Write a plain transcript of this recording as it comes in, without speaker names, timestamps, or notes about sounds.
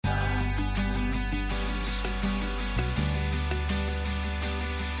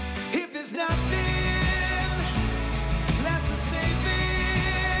There's nothing that's a saving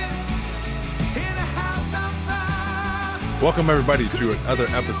in a house on fire. Welcome everybody to another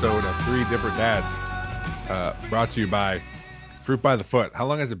episode of Three Different Dads, brought to you by Fruit by the Foot. How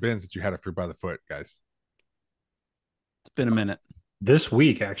long has it been since you had a Fruit by the Foot, guys? It's been a minute. This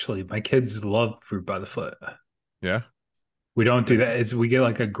week, actually, my kids love Fruit by the Foot. Yeah, We don't do that. We get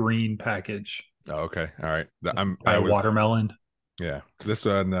like a green package. Oh, okay, all right. Watermelon. Yeah, this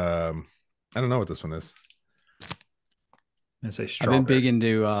one. I don't know what this one is. It's a I've strawberry. been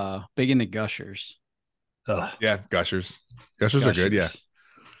big into Gushers. Ugh, Yeah, Gushers. Gushers are good. Yeah.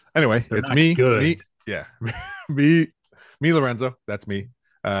 Anyway, they're it's not me. good. Me. Yeah, me, Lorenzo. That's me.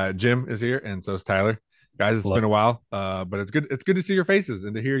 Jim is here, and so is Tyler. Guys, it's been a while, but it's good. It's good to see your faces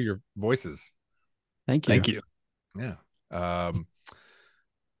and to hear your voices. Thank you. Thank you. Yeah.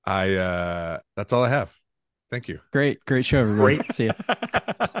 That's all I have. Thank you. Great show, everybody. Great. See ya.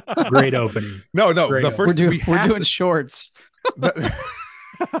 Great opening. No. Great. The first We're doing shorts.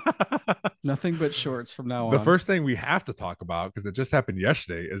 Nothing but shorts from now on. The first thing we have to talk about, because it just happened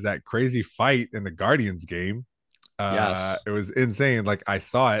yesterday, is that crazy fight in the Guardians game. Yes. It was insane. Like I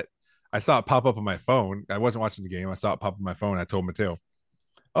saw it pop up on my phone. I wasn't watching the game. I saw it pop up on my phone. I told Mateo,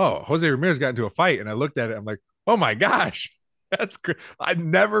 "Oh, Jose Ramirez got into a fight," and I looked at it. I'm like, "Oh my gosh, that's great!" I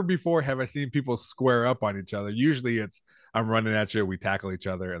never before have I seen people square up on each other. Usually, it's I'm running at you, we tackle each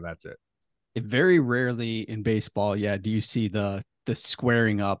other, and that's it. Very rarely in baseball, do you see the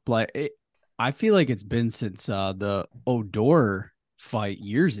squaring up. I feel like it's been since the Odor fight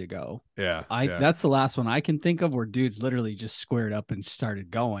years ago. Yeah, That's the last one I can think of where dudes literally just squared up and started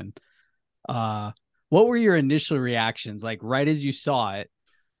going. What were your initial reactions? Like right as you saw it,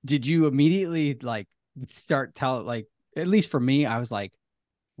 did you immediately start telling, at least for me, I was like,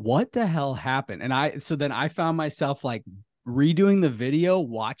 what the hell happened? And then I found myself redoing the video,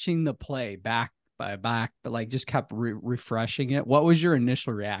 watching the play back by back, but just kept refreshing it. What was your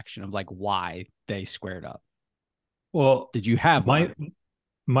initial reaction of why they squared up? Well, Did you have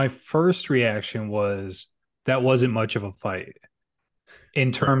my first reaction was that wasn't much of a fight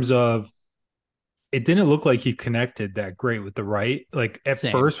in terms of it didn't look like he connected that great with the right.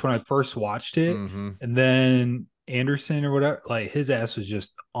 Same. First, when I first watched it, Mm-hmm. and then Anderson or whatever, his ass was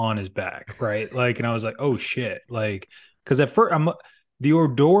just on his back, right? And I was like, oh shit. Because at first the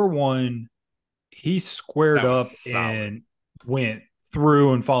Odor one, he squared up and went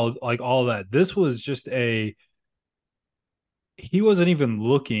through and followed all that. This was just he wasn't even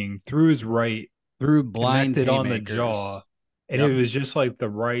looking through his right, through blind connected on the haymakers. jaw. And It was just the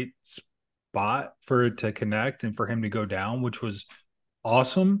right spot for it to connect and for him to go down, which was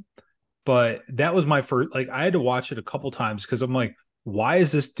awesome. But that was my first, I had to watch it a couple times because I'm like, why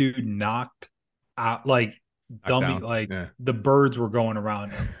is this dude knocked out? The birds were going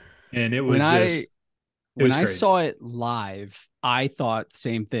around him. And it was when I crazy. saw it live, I thought the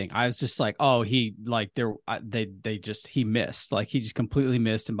same thing. I was just like, oh, he he missed. He just completely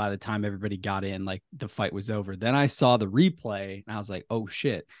missed. And by the time everybody got in, the fight was over. Then I saw the replay and I was like, oh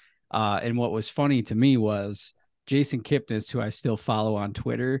shit. And what was funny to me was Jason Kipnis, who I still follow on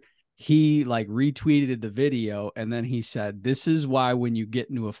Twitter, he retweeted the video and then he said, this is why when you get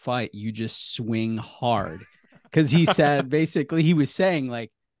into a fight, you just swing hard. Because he said, basically, he was saying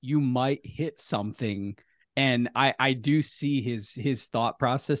you might hit something. And I do see his thought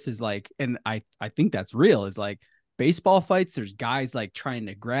process is and I think that's real, is baseball fights, there's guys trying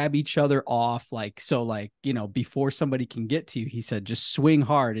to grab each other off. Before somebody can get to you, he said, just swing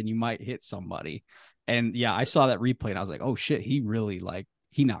hard and you might hit somebody. And yeah, I saw that replay and I was like, oh shit, he really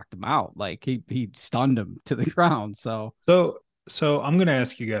he knocked him out. He stunned him to the ground. So I'm going to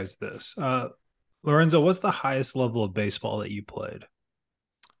ask you guys this. Lorenzo, what's the highest level of baseball that you played?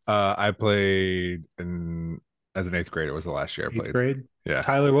 I played as an eighth grader. Was the last year I played. Eighth grade? Yeah.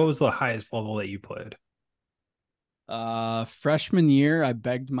 Tyler, what was the highest level that you played? Freshman year, I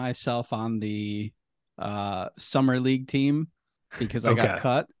begged myself on the summer league team because I got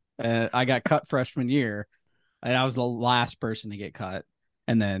cut. I got cut freshman year, and I was the last person to get cut.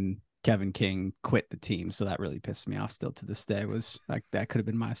 And then Kevin King quit the team, so that really pissed me off. Still to this day, was that could have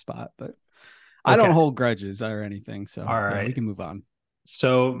been my spot, but I don't hold grudges or anything. So all right, we can move on.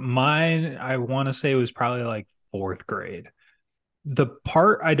 So mine, I want to say, was probably fourth grade. The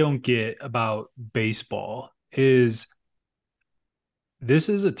part I don't get about baseball is this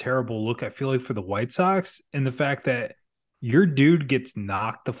is a terrible look, I feel like, for the White Sox, and the fact that your dude gets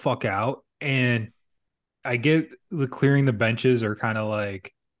knocked the fuck out. And I get the clearing the benches are kind of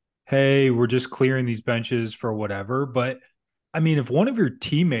hey, we're just clearing these benches for whatever. But I mean, if one of your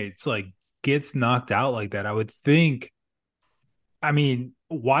teammates gets knocked out like that, I would think, I mean,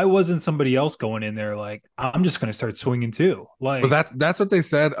 why wasn't somebody else going in there like, I'm just going to start swinging too? But Like, that's what they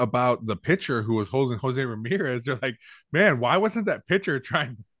said about the pitcher who was holding Jose Ramirez. They're like, man, why wasn't that pitcher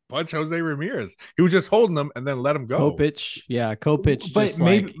trying to punch Jose Ramirez? He was just holding him and then let him go. Kopech but just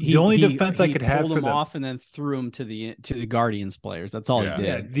maybe like the only defense I he could have pulled for him them. off and then threw him to the Guardians players. That's all Yeah. he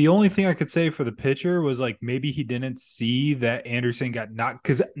Yeah, did. the only thing I could say for the pitcher was like maybe he didn't see that Anderson got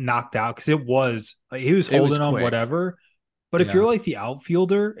knocked out because it was like he was It was holding on quick. whatever. But if Yeah. you're like the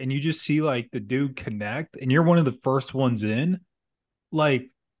outfielder and you just see like the dude connect and you're one of the first ones in,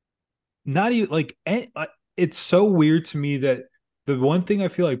 like not even like it's so weird to me that the one thing I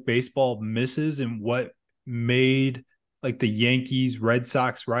feel like baseball misses and what made like the Yankees Red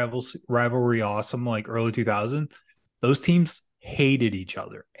Sox rivalry awesome like early 2000, those teams hated each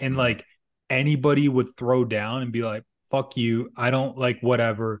other and like anybody would throw down and be like fuck you, I don't like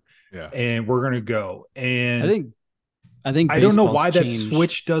whatever, Yeah. and we're gonna go. And I think I don't know baseball's why that changed.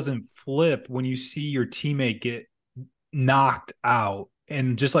 switch doesn't flip when you see your teammate get knocked out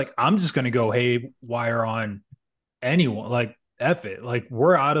and just like, I'm just going to go haywire on anyone. Like, F it. Like,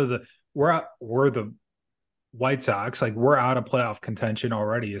 we're the White Sox. Like, we're out of playoff contention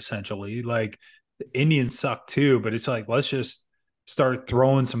already, essentially. Like, the Indians suck too, but it's like, let's just start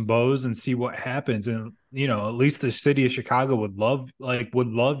throwing some bows and see what happens. And, at least the city of Chicago would love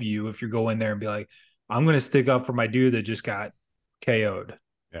you if you go in there and be like, I'm going to stick up for my dude that just got KO'd.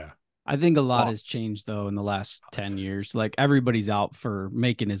 Yeah. I think a lot has changed though in the last 10 years. Like everybody's out for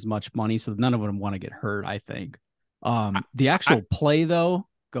making as much money, so none of them want to get hurt, I think. The actual play though,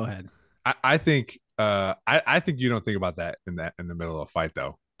 go ahead. I think I think you don't think about that in the middle of a fight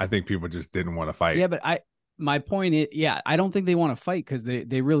though. I think people just didn't want to fight. Yeah, but my point is, I don't think they want to fight because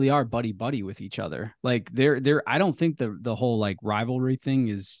they really are buddy with each other. Like they're I don't think the whole like rivalry thing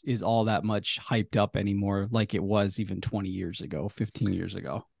is all that much hyped up anymore like it was even 20 years ago, 15 years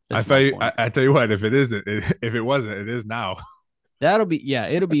ago. I tell you what, if it wasn't, it is now. It'll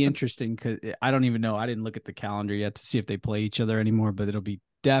be interesting because I don't even know. I didn't look at the calendar yet to see if they play each other anymore, but it'll be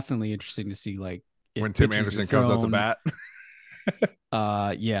definitely interesting to see like when Tim Anderson comes out to bat.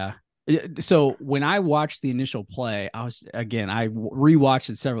 Yeah. So when I watched the initial play, I rewatched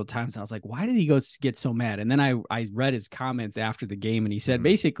it several times and I was like, why did he get so mad? And then I read his comments after the game and he said,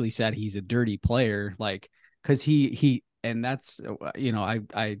 basically said he's a dirty player. Like, cause he, and that's,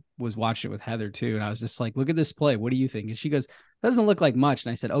 I was watching it with Heather too. And I was just like, look at this play. What do you think? And she goes, doesn't look like much.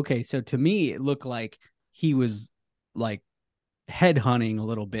 And I said, okay. So to me, it looked like he was like head hunting a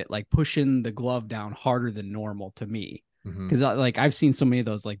little bit, like pushing the glove down harder than normal to me. Because like I've seen so many of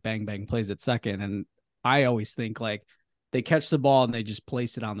those like bang bang plays at second, and I always think like they catch the ball and they just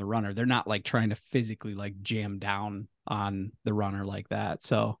place it on the runner. They're not like trying to physically like jam down on the runner like that.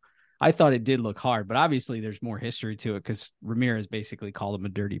 So I thought it did look hard, but obviously there's more history to it because Ramirez basically called him a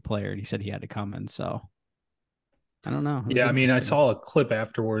dirty player and he said he had to come in. So I don't know. Yeah, I mean, I saw a clip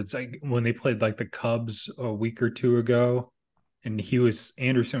afterwards, like when they played like the Cubs a week or two ago, and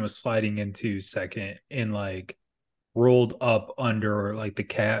Anderson was sliding into second and like rolled up under like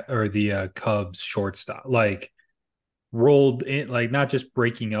the Cubs shortstop, like rolled in, like not just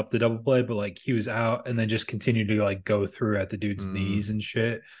breaking up the double play, but like he was out and then just continued to like go through at the dude's knees and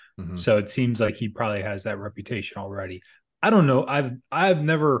shit. So it seems like he probably has that reputation already. I don't know. I've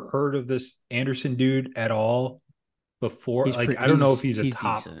never heard of this Anderson dude at all before. I don't know if he's a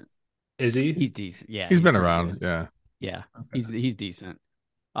top. Decent. Is he? He's decent. Yeah. He's been around. Good. Yeah. Okay. He's decent.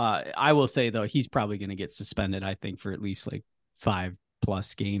 I will say though, he's probably going to get suspended, I think, for at least like 5+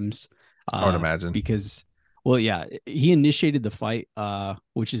 games. I would imagine because, well, yeah, he initiated the fight,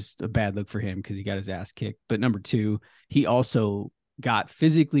 which is a bad look for him because he got his ass kicked. But number two, he also got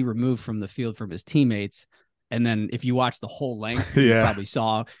physically removed from the field from his teammates. And then if you watch the whole length, you probably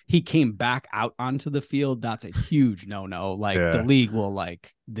saw he came back out onto the field. That's a huge no. Like the league will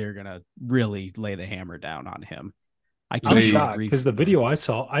they're going to really lay the hammer down on him. I'm shocked because the video I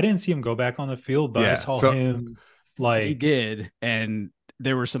saw, I didn't see him go back on the field, but I saw him like he did, and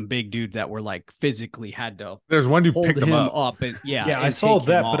there were some big dudes that were like physically had to. There's one dude picked him up, and I saw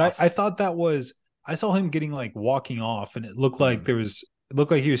that, but I thought that was I saw him getting like walking off, and it looked like he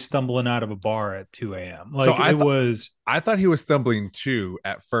was stumbling out of a bar at 2 a.m. Like so I thought he was stumbling too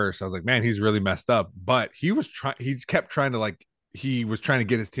at first. I was like, man, he's really messed up, but he kept trying to he was trying to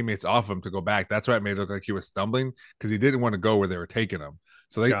get his teammates off him to go back. That's why it made it look like he was stumbling because he didn't want to go where they were taking him.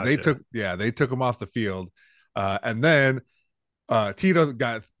 So they took him off the field. And then Tito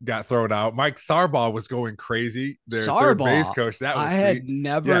got thrown out. Mike Sarbaugh was going crazy. Their third base coach. That was had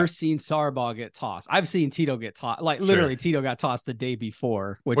never seen Sarbaugh get tossed. I've seen Tito get tossed. Like literally Tito got tossed the day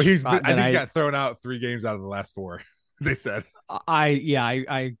before, which he got thrown out 3 games out of the last 4. They said.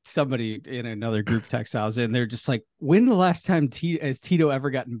 I somebody in another group text I was in, they're just like, when the last time has Tito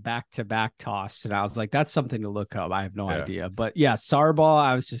ever gotten back-to-back toss? And I was like, that's something to look up. I have no idea. But yeah, Sarball,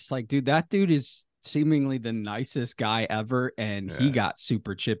 I was just like, dude, that dude is seemingly the nicest guy ever, and he got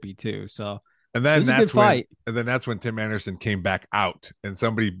super chippy too. So and then that's when Tim Anderson came back out, and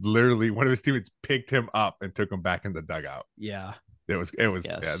somebody literally, one of his teammates picked him up and took him back in the dugout. Yeah. It was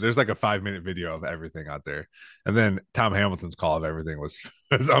yeah, there's like a 5-minute video of everything out there. And then Tom Hamilton's call of everything was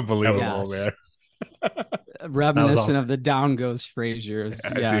unbelievable, man. Reminiscent of the down goes Frazier.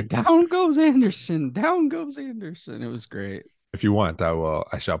 Down goes Anderson. Down goes Anderson. It was great. If you want,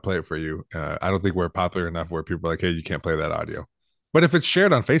 I shall play it for you. I don't think we're popular enough where people are like, hey, you can't play that audio. But if it's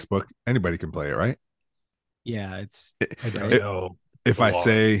shared on Facebook, anybody can play it, right? Yeah, it's if I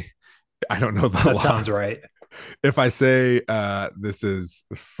say I don't know that sounds right. If I say this is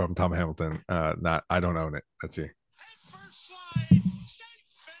from Tom Hamilton, I don't own it. Let's see. First slide, safe,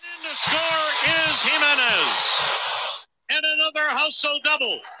 and in to score is Jimenez. And another hustle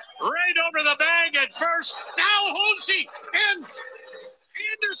double. Right over the bag at first. Now Hosey and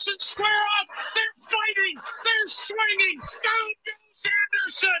Anderson square off. They're fighting. They're swinging.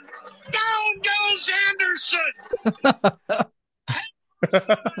 Down goes Anderson.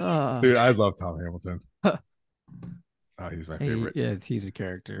 Dude, I love Tom Hamilton. Oh, he's my favorite. Yeah, he's a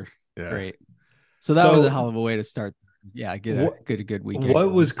character. Yeah. Great. So that was a hell of a way to start. Yeah, get a good weekend.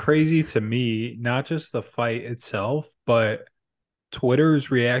 What was crazy to me, not just the fight itself, but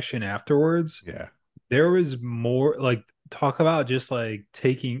Twitter's reaction afterwards. Yeah. There was more, like, talk about just like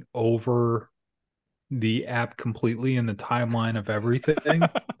taking over the app completely in the timeline of everything.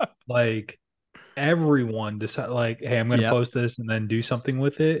 Like, everyone decided, like, hey, I'm going to post this and then do something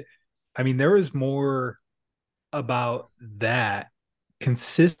with it. I mean, there was more about that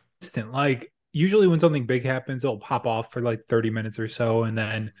consistent. Like, usually when something big happens, it'll pop off for like 30 minutes or so and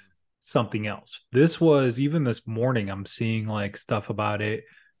then something else. This was, even this morning, I'm seeing like stuff about it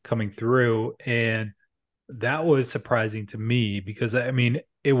coming through, and that was surprising to me because, I mean,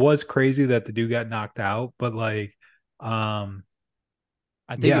 it was crazy that the dude got knocked out, but like, I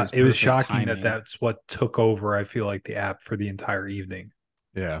think it was shocking that that's what took over, I feel like, the app for the entire evening.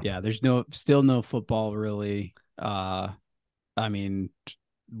 Yeah, there's still no football really. I mean,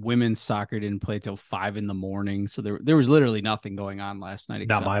 women's soccer didn't play till 5 a.m, so there was literally nothing going on last night.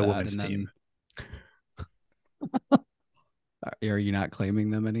 Not my women's team. Are you not claiming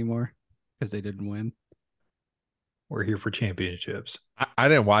them anymore because they didn't win? We're here for championships. I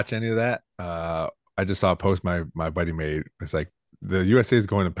didn't watch any of that. I just saw a post my buddy made. It's like the USA is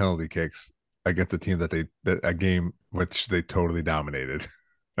going to penalty kicks against a team that a game which they totally dominated.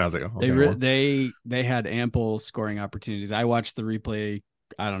 And I was like, oh, okay, they had ample scoring opportunities. I watched the replay,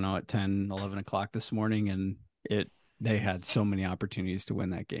 I don't know, at 10, 11 o'clock this morning, and they had so many opportunities to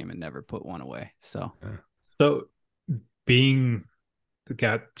win that game and never put one away. So being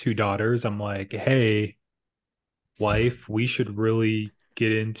got 2 daughters, I'm like, hey, wife, we should really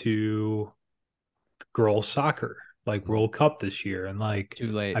get into girls soccer, like World Cup this year. And like,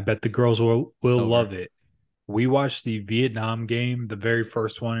 too late. I bet the girls will love it. We watched the Vietnam game, the very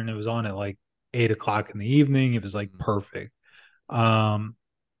first one, and it was on at like 8 o'clock in the evening. It was like perfect.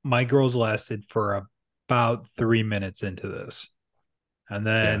 My girls lasted for about 3 minutes into this. And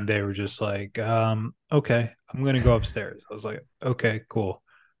then they were just like, okay, I'm going to go upstairs. I was like, okay, cool.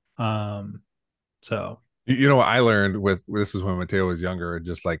 So, you know what I learned this is when Mateo was younger,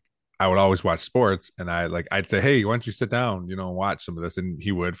 just like, I would always watch sports, and I'd say, hey, why don't you sit down, and watch some of this. And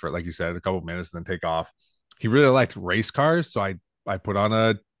he would, for, like you said, a couple of minutes and then take off. He really liked race cars. So I put on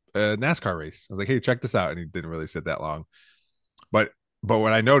a NASCAR race. I was like, hey, check this out. And he didn't really sit that long. But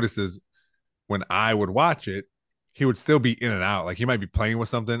what I noticed is when I would watch it, he would still be in and out. Like, he might be playing with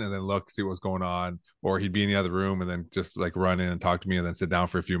something and then look, see what's going on. Or he'd be in the other room and then just like run in and talk to me and then sit down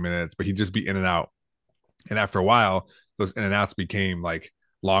for a few minutes. But he'd just be in and out. And after a while, those in and outs became like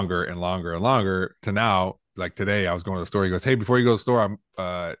longer and longer and longer, to now, like today, I was going to the store. He goes, hey, before you go to the store,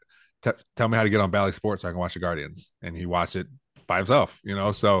 tell me how to get on Bally Sports so I can watch the Guardians. And he watched it by himself,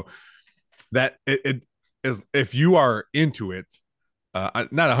 so that it is, if you are into it, not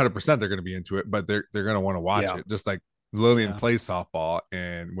 100% they're going to be into it, but they're going to want to watch it. Just like Lillian plays softball,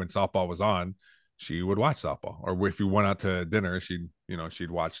 and when softball was on, she would watch softball. Or if you went out to dinner, she'd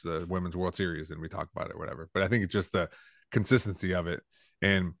watch the Women's World Series and we talk about it or whatever. But I think it's just the consistency of it,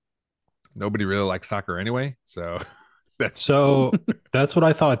 and nobody really likes soccer anyway, so that's what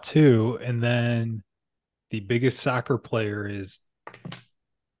I thought too. And then the biggest soccer player is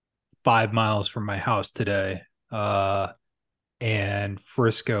 5 miles from my house today, and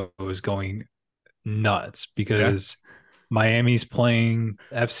Frisco is going nuts because Miami's playing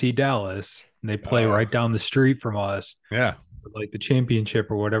FC Dallas and they play right down the street from us, Yeah. like the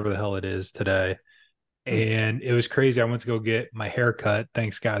championship or whatever the hell it is today. And it was crazy. I went to go get my hair cut.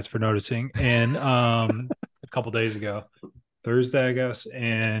 Thanks, guys, for noticing. And a couple days ago, Thursday, I guess.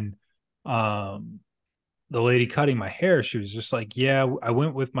 And the lady cutting my hair, she was just like, "Yeah, I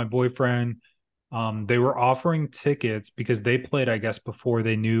went with my boyfriend. They were offering tickets because they played, I guess, before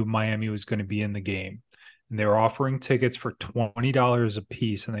they knew Miami was going to be in the game, and they were offering tickets for $20 a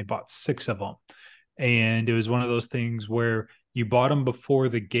piece, and they bought 6 of them. And it was one of those things where you bought them before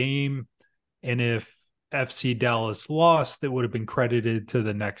the game, and if FC Dallas lost, it would have been credited to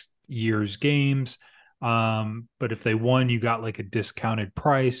the next year's games. But if they won, you got like a discounted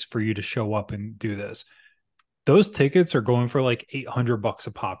price for you to show up and do this. Those tickets are going for like $800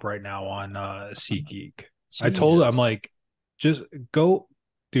 a pop right now on SeatGeek. I told I'm like, just go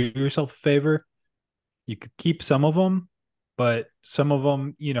do yourself a favor. You could keep some of them, but some of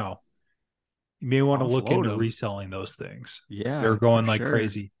them, you may want to look into reselling those things. Yeah, they're going like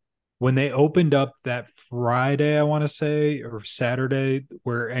crazy. When they opened up that Friday, I want to say, or Saturday,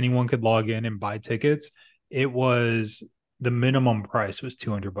 where anyone could log in and buy tickets, it was the minimum price was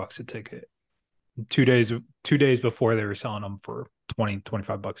 $200 a ticket. 2 days before they were selling them for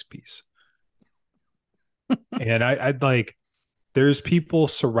 25 bucks a piece. And I'd like, there's people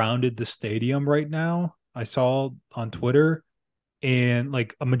surrounded the stadium right now. I saw on Twitter, and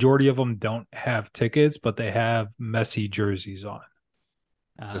like a majority of them don't have tickets, but they have Messi jerseys on.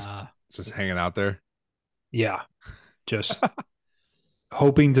 Just hanging out there. Yeah. Just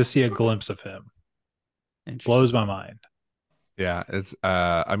hoping to see a glimpse of him. Blows my mind. Yeah. It's,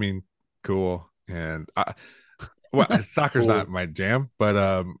 I mean, cool. And soccer's Cool. not my jam,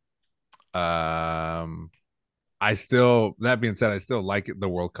 but I still, that being said, I still like the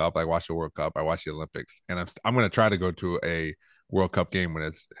World Cup. I watch the World Cup. I watch the Olympics, and I'm going to try to go to a World Cup game when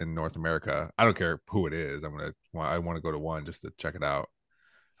it's in North America. I don't care who it is. I want to go to one just to check it out.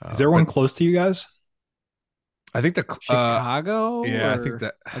 Is there one close to you guys? I think the Chicago. Yeah, I think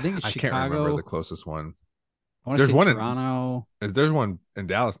it's I Chicago. can't remember the closest one. There's one Toronto. There's one in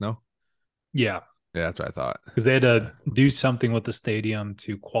Dallas. No. Yeah, that's what I thought. Because they had to do something with the stadium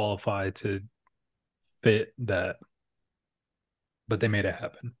to qualify to fit that, but they made it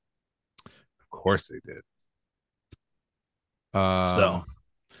happen. Of course they did.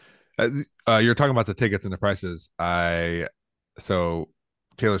 You're talking about the tickets and the prices. So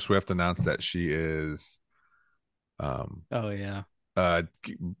Taylor Swift announced that she is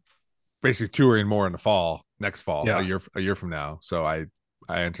basically touring more in the fall, next fall, a year from now. So I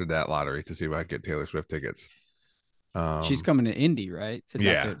entered that lottery to see if I could get Taylor Swift tickets. She's coming to Indy, right?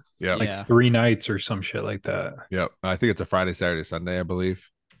 Like 3 nights or some shit like that. Yep. I think it's a Friday, Saturday, Sunday, I believe.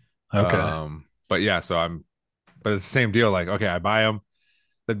 Okay. But yeah, but it's the same deal. Like, okay, I buy them.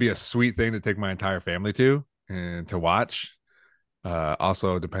 That'd be a sweet thing to take my entire family to and to watch.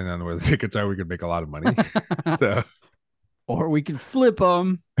 Also, depending on where the tickets are, we could make a lot of money. Or we could flip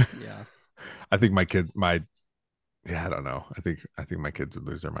them. Yeah. I think I don't know. I think my kids would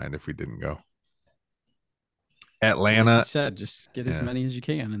lose their mind if we didn't go. Atlanta, like you said, just get as many as you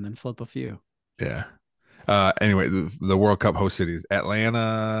can and then flip a few. Yeah. Anyway, the World Cup host cities: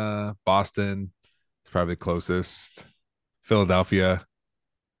 Atlanta, Boston. It's probably closest. Philadelphia.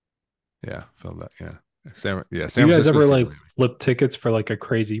 Yeah, Philadelphia. San you guys ever like flip tickets for like a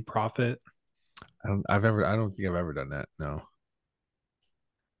crazy profit? I don't think I've ever done that. No.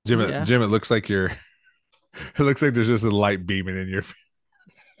 Jim, it looks like it looks like there's just a light beaming in your face.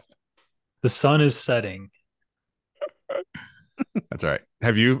 The sun is setting. That's all right.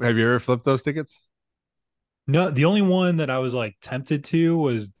 Have you ever flipped those tickets? No, the only one that I was like tempted to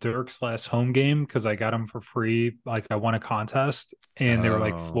was Dirk's last home game because I got them for free. Like I won a contest and they were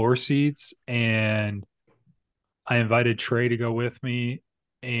like floor seats, and I invited Trey to go with me,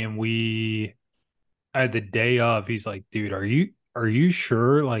 and at the day of, he's like, "Dude, are you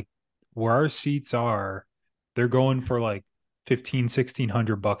sure? Like where our seats are, they're going for like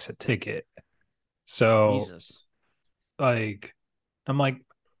 $1,500-$1,600 a ticket." So Jesus. Like, I'm like,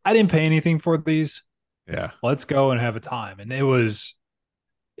 I didn't pay anything for these. Yeah. Let's go and have a time. And it was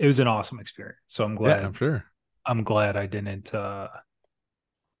an awesome experience. So I'm glad. Yeah, I'm sure. I'm glad I didn't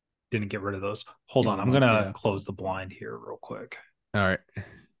get rid of those. Hold on. I'm going to close the blind here real quick. All right.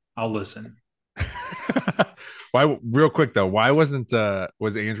 I'll listen. Why, real quick though, why was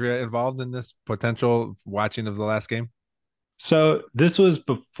Andrea involved in this potential watching of the last game? So this was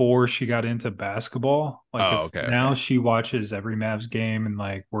before she got into basketball. Like now she watches every Mavs game, and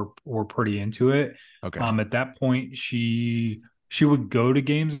like we're pretty into it. Okay. At that point she would go to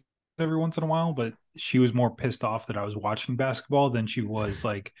games every once in a while, but she was more pissed off that I was watching basketball than she was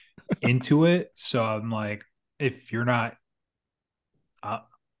like into it. So I'm like, if you're not, uh,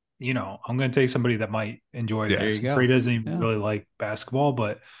 I'm going to take somebody that might enjoy Yeah. There this. you And go. Trey doesn't even Yeah. really like basketball,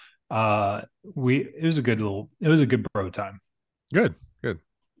 but it was a good bro time. Good. Good.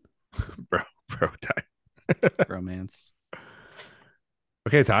 Bro time. Romance.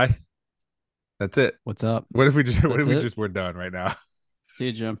 Okay, Ty. That's it. What's up? What if we just That's it. we're done right now? See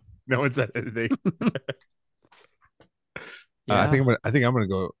you, Jim. No one said anything. Yeah, I think I'm gonna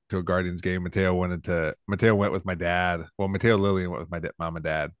go to a Guardians game. Mateo went with my dad. Well, Mateo Lillian went with my mom and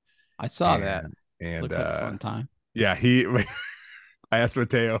dad. I saw that. And Looked like a fun time. yeah, I asked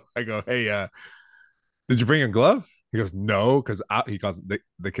Mateo, I go, hey, did you bring a glove? He goes, no, because he calls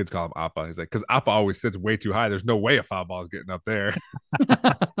the kids call him Appa. He's like, because Appa always sits way too high. There's no way a foul ball is getting up there.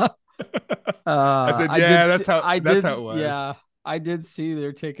 I said, yeah, that's how it was. Yeah, I did see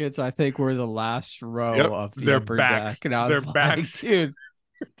their tickets. I think were the last row Yep, of the their upper backs, deck, and I their was like, backs. dude,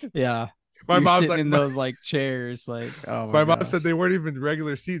 yeah, My you're mom's sitting like, in those like chairs, like, oh my mom gosh. said they weren't even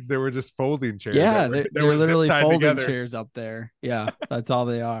regular seats; they were just folding chairs. Yeah, that they're were zip literally tied folding together. chairs up there. Yeah, that's all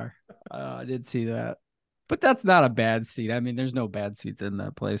they are. I did see that, but that's not a bad seat. I mean, there's no bad seats in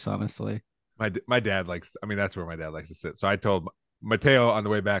that place, honestly. My dad likes. I mean, that's where my dad likes to sit. So I told Mateo on the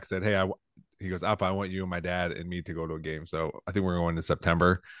way back, said, "Hey, he goes, Appa, I want you and my dad and me to go to a game." So I think we're going in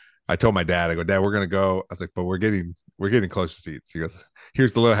September. I told my dad, I go, Dad, we're gonna go. I was like, but we're getting close to seats. He goes, he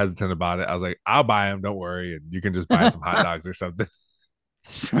was a little hesitant about it. I was like, I'll buy them, don't worry, and you can just buy some hot dogs or something.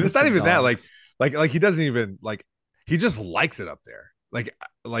 And it's not Some even that. dogs. Like he doesn't even like. He just likes it up there.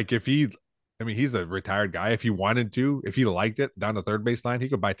 If he, I mean, he's a retired guy. If he wanted to, if he liked it down the third baseline, he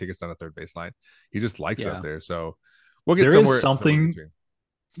could buy tickets down the third baseline. He just likes it up Yeah, there. So we'll get There is somewhere in something between.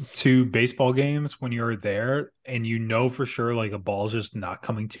 to baseball games when you're there and you know for sure like a ball's just not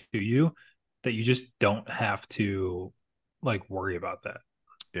coming to you, that you just don't have to like worry about that.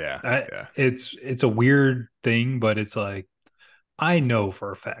 Yeah, yeah. It's a weird thing, but it's like I know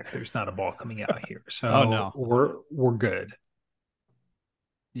for a fact there's not a ball coming out here, Oh so no. we're good.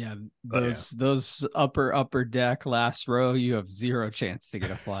 Yeah, But yeah. those upper deck last row, you have zero chance to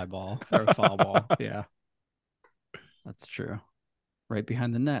get a fly ball or a foul ball. Yeah, that's true. Right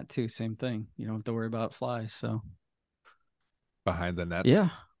behind the net too, same thing. You don't have to worry about flies. So Behind the net. yeah,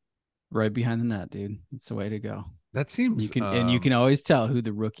 right behind the net, dude. That's the way to go. That seems You can always tell who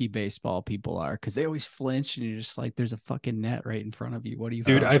the rookie baseball people are because they always flinch and you're just like, there's a fucking net right in front of you. What are you,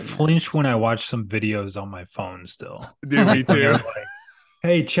 Dude, I flinching at? flinch when I watch some videos on my phone still. dude, me When they're too. like,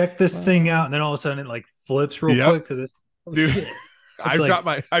 hey, check this thing out, and then all of a sudden it like flips real Yep. quick to this. Oh, Dude, shit. I've like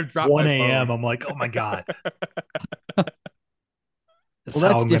dropped 1 my a.m. phone. I'm like, oh my god, that's Well, how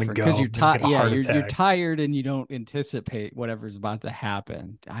that's I'm gonna different go. because you're I'm gonna tired. get a Yeah, heart you're attack. tired and you don't anticipate whatever's about to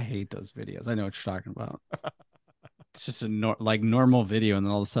happen. I hate those videos. I know what you're talking about. It's just a like normal video, and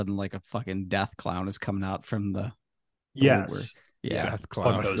then all of a sudden, like a fucking death clown is coming out from the woodwork. Yes. Yeah, Death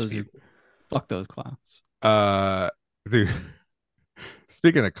clown. Fuck those those are people. fuck those clowns. Dude,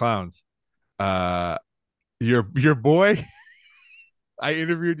 speaking of clowns, uh, your boy, I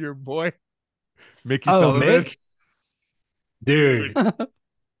interviewed your boy, Mickey Oh, Sullivan. Mick, dude,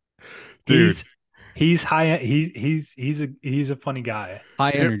 Dude, he's high. He's a funny guy. High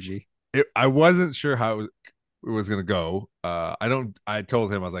it, energy. I wasn't sure how it was gonna go. I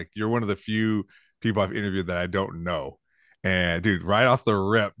told him, I was like, you're one of the few people I've interviewed that I don't know. And dude, right off the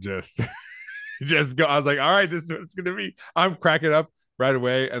rip, just go. I was like, all right, this is what it's gonna be. I'm cracking up right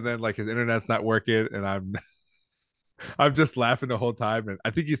away, and then like his internet's not working, and I'm just laughing the whole time. And I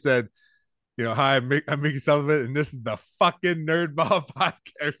think he said, hi, I'm Mickey Sullivan, and this is the fucking Nerdball podcast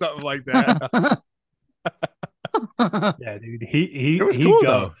or something like that. Yeah, dude. It was He cool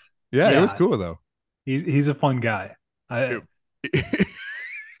though. goes. Yeah, it was Yeah, cool though. he's a fun guy. Even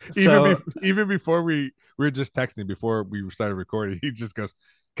So even before we were just texting before we started recording, he just goes,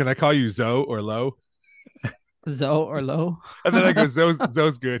 "Can I call you Zoe or Lo?" Zoe or Low? And then I go,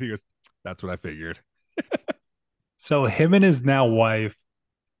 "Zoe's good." He goes, "That's what I figured." so him and his now wife,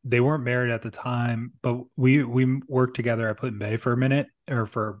 they weren't married at the time, but we worked together at Put in Bay for a minute or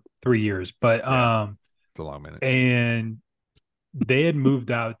for 3 years. But Yeah. It's a long minute. and they had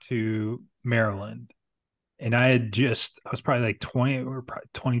moved out to Maryland. And I was probably like 20 or probably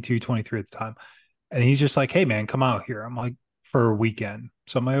 22, 23 at the time. And he's just like, hey, man, come out here. I'm like, for a weekend.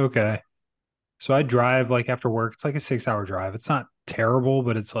 So I'm like, okay. So I drive like after work. It's like a 6 hour drive. It's not terrible,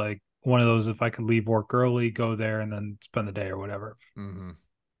 but it's like one of those if I could leave work early, go there, and then spend the day or whatever. Mm-hmm.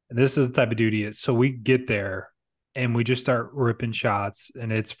 And this is the type of duty. So we get there and we just start ripping shots.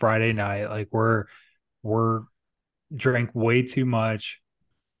 And it's Friday night. Like we're drank way too much.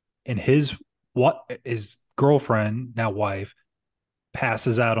 and his girlfriend, now wife,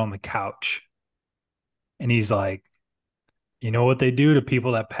 passes out on the couch. And he's like, you know what they do to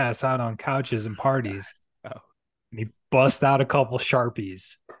people that pass out on couches and parties? Oh, And he busts out a couple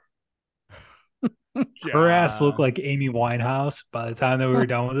Sharpies. Her ass looked God. like Amy Winehouse by the time that we were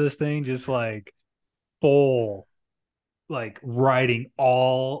done with this thing, just like full, like writing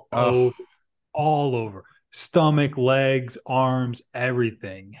Oh, all over stomach, legs, arms,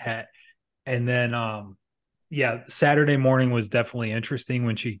 everything. And then, yeah, Saturday morning was definitely interesting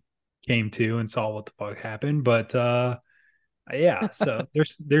when she came to and saw what the fuck happened. But yeah, so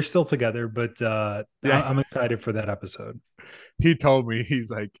they're still together. But yeah. I'm excited for that episode. He told me he's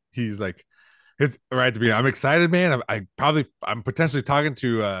like it's right to be. I'm excited, man. I'm potentially talking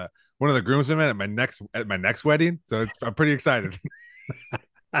to one of the groomsmen at my next wedding, so I'm pretty excited.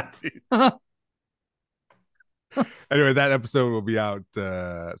 Anyway, that episode will be out.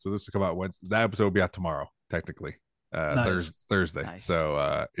 So this will come out Wednesday. That episode will be out tomorrow, technically. Nice. Thursday. Nice.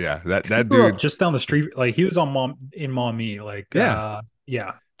 So yeah, that 'Cause he that grew up dude. just down the street. Like he was on Maumee. Like Yeah,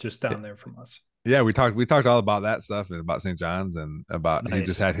 yeah, just down there from us. yeah. We talked all about that stuff and about St. John's and about he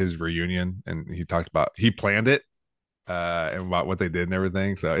just Nice. had his reunion and he planned it and about what they did and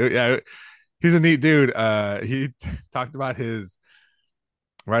everything. So yeah, he's a neat dude. He talked about his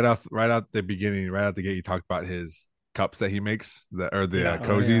right out the beginning, right out the gate. He talked about his cups that he makes, the Yeah. Oh, yeah.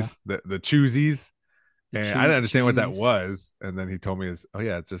 cozies, the choosies, The and I didn't understand what that cheese. was. And then he told me, "Oh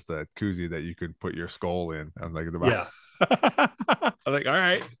yeah, it's just a koozie that you could put your skull in." I'm like, Yeah. I'm like, all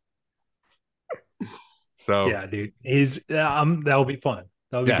right. So Yeah, dude. That'll be fun.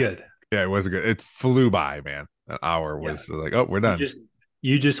 That'll be yeah, good. yeah, it was good. It flew by, man. An hour Yeah. was like, oh, we're You done. just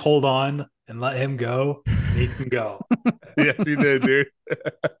you just hold on and let him go, and he can go. Yes, he did, dude.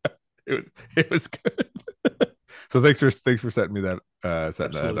 It was good. So thanks for setting that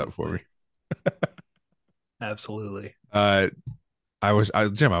up for me. Absolutely.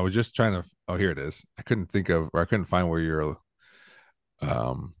 Absolutely. Jim, I was just trying to. Oh, here it is. I couldn't find where you're.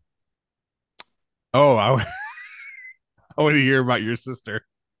 Um. Oh, I want to hear about your sister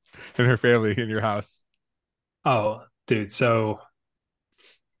and her family in your house. Oh, dude. So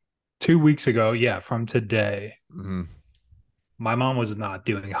 2 weeks ago, yeah, from today, Mm-hmm. my mom was not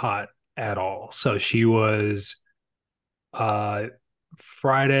doing hot at all. So she was uh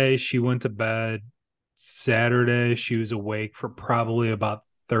Friday, she went to bed. Saturday, she was awake for probably about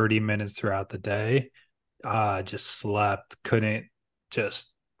 30 minutes throughout the day. Just slept,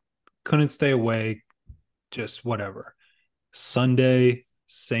 just couldn't stay awake, just whatever. Sunday,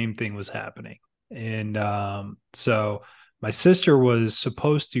 same thing was happening. And so my sister was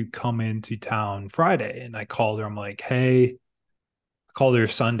supposed to come into town Friday, and I called her. I'm like, hey, I called her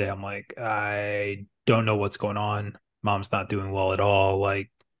Sunday. I'm like, I don't know what's going on. Mom's not doing well at all. Like,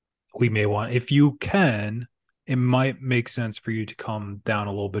 we may want, if you can, it might make sense for you to come down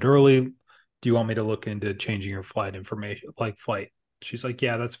a little bit early. Do you want me to look into changing your flight information, like flight? She's like,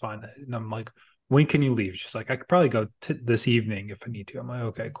 yeah, that's fine. And I'm like, when can you leave? She's like, I could probably go this evening if I need to. I'm like,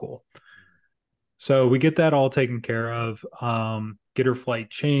 okay, cool. So we get that all taken care of. Get her flight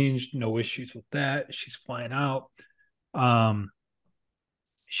changed. No issues with that. She's flying out. Um,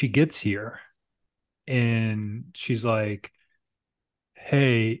 she gets here and she's like,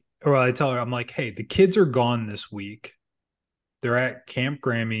 hey, or I tell her, I'm like, hey, the kids are gone this week. They're at Camp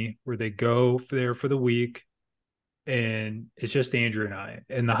Grammy where they go there for the week. And it's just Andrew and I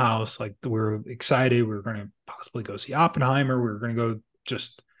in the house. Like, we're excited. We are going to possibly go see Oppenheimer. We are going to go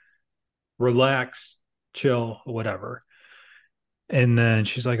just relax, chill, whatever. And then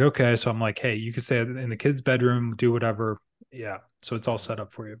she's like, okay. So I'm like, hey, you can stay in the kids' bedroom, do whatever. Yeah. So it's all set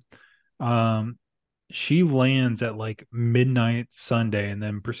up for you. She lands at like midnight Sunday and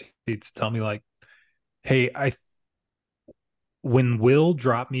then proceeds to tell me, like, hey, when Will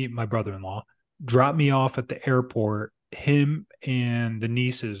dropped me, my brother-in-law, dropped me off at the airport, him and the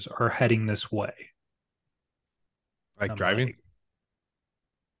nieces are heading this way. Like I'm driving. like,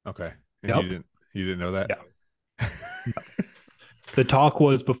 Okay, and you yep. didn't know that. Yeah. The talk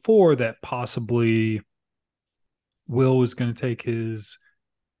was before that possibly Will was going to take his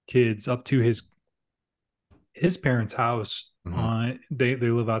kids up to his parents' house. Mm-hmm. They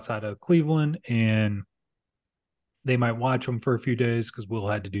live outside of Cleveland, and they might watch them for a few days because Will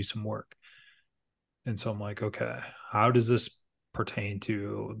had to do some work. And so I'm like, okay, how does this pertain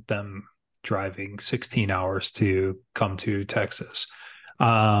to them driving 16 hours to come to Texas?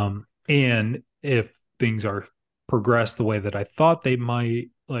 And if things are progressed the way that I thought they might,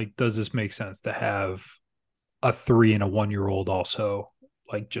 like, does this make sense to have a 3 and a 1 year old also,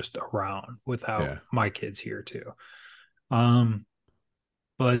 like, just around without Yeah. my kids here too?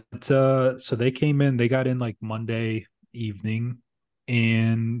 But But so they came in, they got in like Monday evening,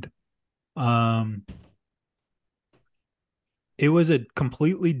 and um it was a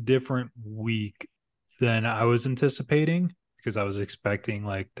completely different week than I was anticipating because I was expecting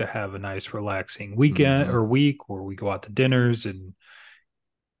like to have a nice relaxing weekend Hmm. or week where we go out to dinners and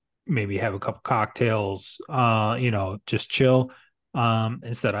maybe have a couple cocktails, just chill.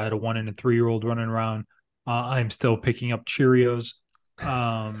 Instead, I had a 1 and a 3-year-old running around. I'm still picking up Cheerios.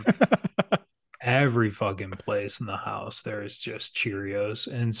 Um, every fucking place in the house, there's just Cheerios.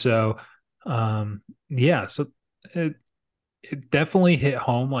 And so, yeah, so it, it definitely hit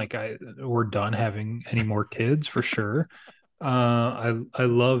home. Like we're done having any more kids for sure. I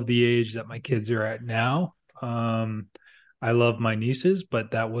love the age that my kids are at now. I love my nieces,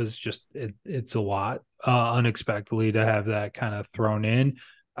 but that was just it's a lot unexpectedly to have that kind of thrown in.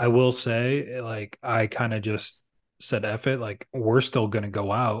 I will say, like I kind of just said, "F it." Like we're still gonna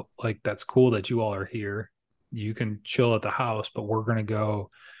go out. Like that's cool that you all are here. You can chill at the house, but we're gonna go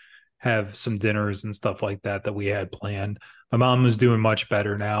have some dinners and stuff like that that we had planned. My mom was doing much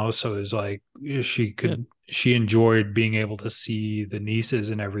better now, so it was like Good. she enjoyed being able to see the nieces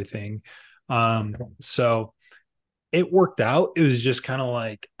and everything. So it worked out. It was just kind of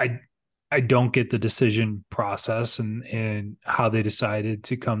like I don't get the decision process and how they decided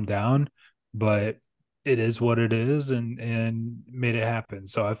to come down, but it is what it is and made it happen.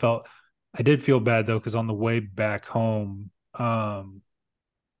 So I did feel bad though, because on the way back home,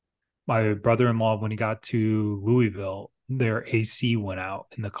 my brother-in-law, when he got to Louisville, their AC went out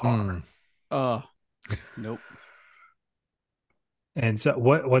in the car. Mm. Oh, nope. And so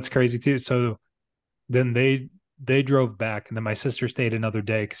what's crazy too, so then they drove back, and then my sister stayed another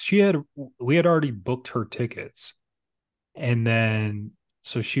day because we had already booked her tickets. And then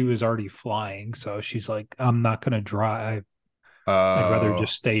so she was already flying. So she's like, I'm not gonna drive. I'd rather Oh,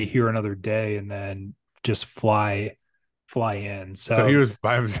 just stay here another day and then just fly in. so he So was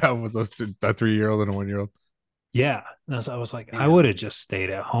by himself with those two, that 3-year-old and a 1-year-old. yeah, I was like, I would Damn. have just stayed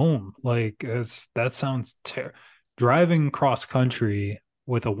at home. Like, that sounds driving cross country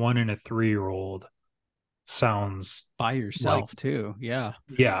with a 1 and a 3-year-old sounds By like, yourself too. Yeah.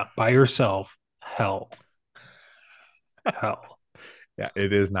 yeah, by yourself, hell, hell. Yeah,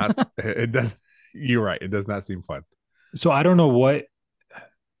 it is not. It does. You're right. It does not seem fun. So I don't know what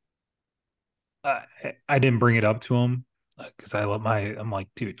uh, I didn't bring it up to him because I'm like,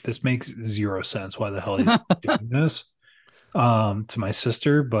 dude, this makes zero sense. Why the hell he's doing this? To my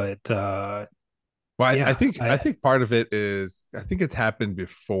sister, but Well, I yeah, think I I think part of it is I think it's happened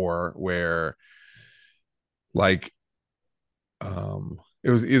before where like it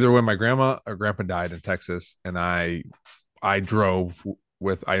was either when my grandma or grandpa died in Texas and I drove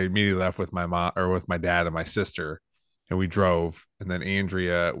with I immediately left with my mom or with my dad and my sister and we drove and then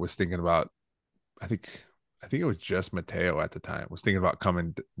Andrea was thinking about I think I think it was just Mateo at the time was thinking about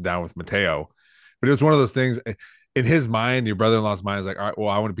coming down with Mateo, but it was one of those things in his mind. Your brother-in-law's mind is like, all right, well,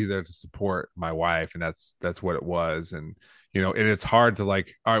 I want to be there to support my wife, and that's what it was. And and it's hard to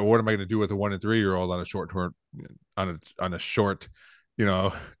like, all right, well, what am I going to do with a 1 and 3-year-old on a short term, on a short,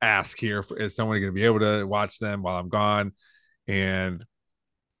 ask here? Is someone going to be able to watch them while I'm gone? And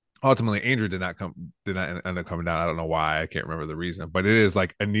ultimately Andrew did not end up coming down. I don't know why. I can't remember the reason, but it is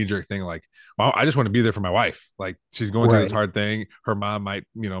like a knee-jerk thing. Like, well, I just want to be there for my wife. Like she's going through this right. hard thing. Her mom might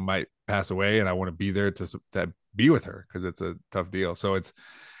pass away, and I want to be there to be with her because it's a tough deal. So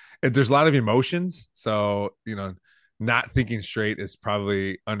there's a lot of emotions. So not thinking straight is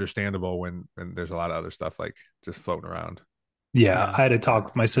probably understandable when there's a lot of other stuff like just floating around. Yeah, Yeah. I had to talk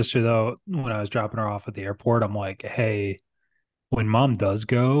with my sister though when I was dropping her off at the airport. I'm like, hey, when mom does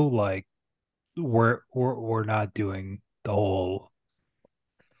go, like we're not doing the whole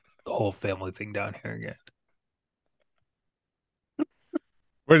family thing down here again.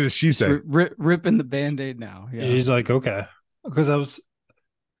 What did she Just say? ripping the band-aid now. Yeah. She's like, okay, because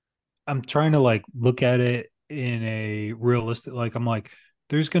I'm trying to like look at it in a realistic, like I'm like,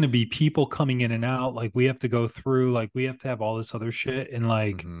 there's going to be people coming in and out. Like we have to go through, like we have to have all this other shit, and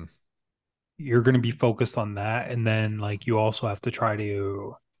like Mm-hmm. you're going to be focused on that, and then like you also have to try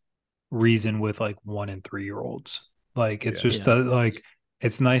to reason with like 1 and 3-year-olds. Like it's Yeah. just Yeah. like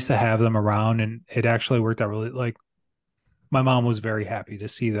it's nice to have them around, and it actually worked out really. Like my mom was very happy to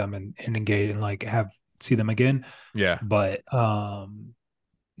see them and engage and like have see them again. Yeah. But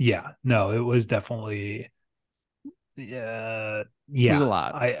yeah, no, it was definitely It was a yeah.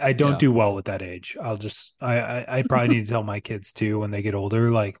 lot. I don't Yeah. do well with that age. I'll just I probably need to tell my kids too when they get older,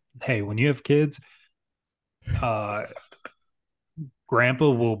 like, hey, when you have kids, uh grandpa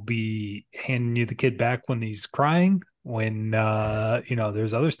will be handing you the kid back when he's crying, when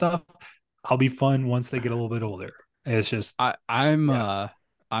there's other stuff. I'll be fun once they get a little bit older. It's just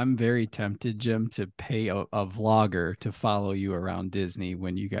I'm very tempted, Jim, to pay a vlogger to follow you around Disney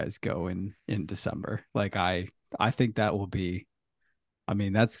when you guys go in December. Like I think that will be, I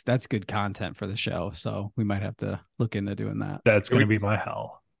mean, that's good content for the show. So we might have to look into doing that. that's going to be my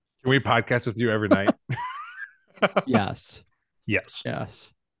hell. Can we podcast with you every night? Yes. Yes.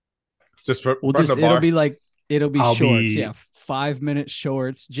 Yes. Just We'll from just, the bar? it'll be I'll shorts. be- Yeah. 5-minute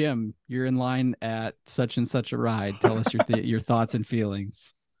shorts. Jim, you're in line at such and such a ride. Tell us your thoughts and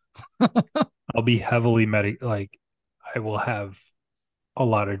feelings. I'll be heavily like I will have a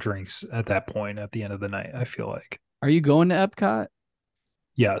lot of drinks at that point at the end of the night, I feel like. Are you going to Epcot?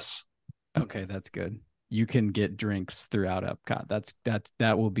 Yes. Okay, that's good. You can get drinks throughout Epcot.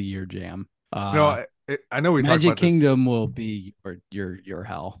 That will be your jam. I know we talked Magic about Kingdom will be your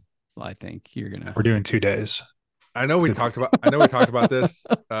hell. I think you're gonna. We're doing 2 days. this. I know we talked about this.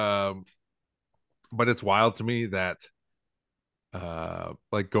 But it's wild to me that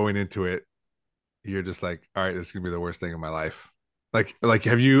like going into it, you're just like, all right, this is gonna be the worst thing in my life. Like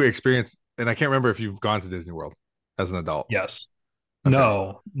have you experienced, and I can't remember if you've gone to Disney World as an adult. Yes. Okay.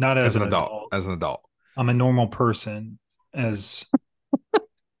 No, not as an an adult. adult. As an adult. I'm a normal person. As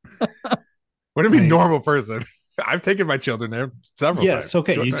What do you mean Like- normal person? I've taken my children there several times. yes,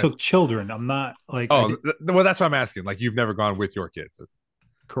 okay. You Twice. took children. I'm not like Oh, well, that's what I'm asking. Like, you've never gone with your kids.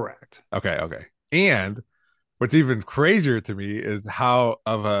 correct. Okay. And what's even crazier to me is how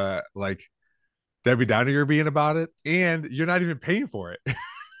of a like Debbie Downer you're being about it, and you're not even paying for it.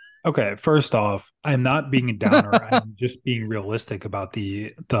 Okay, first off, I'm not being a downer. I'm just being realistic about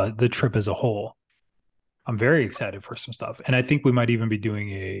the trip as a whole. I'm very excited for some stuff, and I think we might even be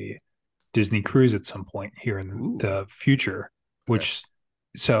doing a Disney cruise at some point here in Ooh. the future. Which,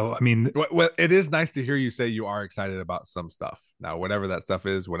 so I mean, Well, it is nice to hear you say you are excited about some stuff. Now, whatever that stuff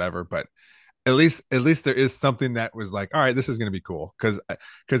is, whatever, but at least there is something that was like, all right, this is going to be cool because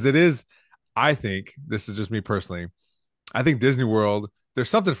it is. I think this is just me personally. I think Disney World, there's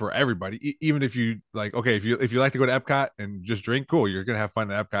something for everybody. Even if you like, okay, if you like to go to Epcot and just drink, cool, you're gonna have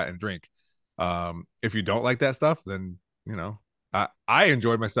fun at Epcot and drink. If you don't like that stuff, then I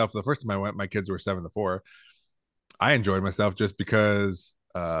enjoyed myself the first time I went. My kids were 7 to 4. I enjoyed myself just because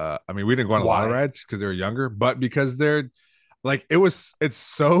I mean, we didn't go on a lot of Why? rides because they were younger, but because they're like it's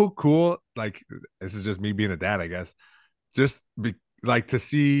so cool. Like, this is just me being a dad, I guess. Just like to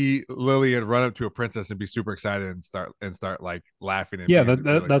see Lillian run up to a princess and be super excited and start like laughing and yeah, being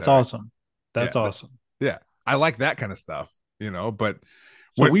really that's excited. awesome. That's Yeah, awesome. Yeah, I like that kind of stuff, but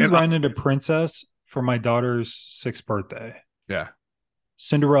So we and, rented a princess for my daughter's 6th birthday. yeah,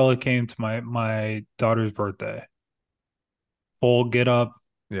 Cinderella came to my daughter's birthday. Full get up,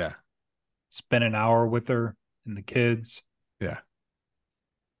 yeah, spend an hour with her and the kids. yeah.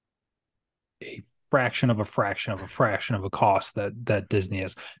 A fraction of a fraction of a fraction of a cost that Disney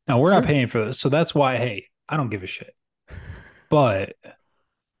is. Now we're not Sure. paying for this, so that's why, hey, I don't give a shit. But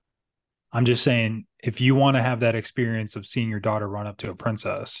I'm just saying, if you want to have that experience of seeing your daughter run up to a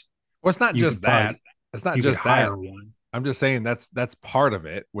princess, Well, it's not you just could probably- that. It's not you could just that. hire one. I'm just saying that's part of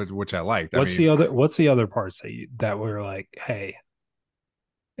it, which I liked. What's the other parts that were like, hey,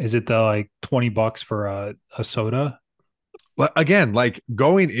 is it the like $20 for a soda? Well, again, like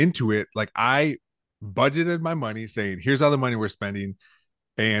going into it, like I budgeted my money saying, here's all the money we're spending.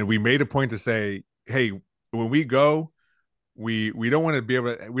 And we made a point to say, hey, when we go, we don't want to be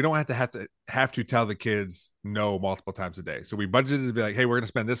able to, we don't have to tell the kids no multiple times a day. So we budgeted to be like, hey, we're going to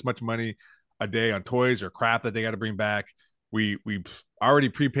spend this much money a day on toys or crap that they got to bring back. We already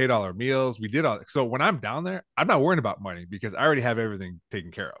prepaid all our meals. We did all that. So when I'm down there, I'm not worrying about money because I already have everything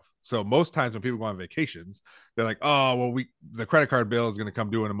taken care of. So most times when people go on vacations, they're like, oh, well, the credit card bill is going to come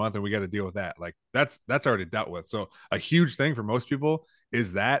due in a month and we got to deal with that. Like that's already dealt with. So a huge thing for most people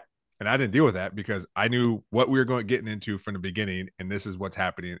is that. And I didn't deal with that because I knew what we were getting into from the beginning, and this is what's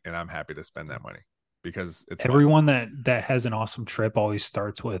happening, and I'm happy to spend that money because it's Everyone that has an awesome trip always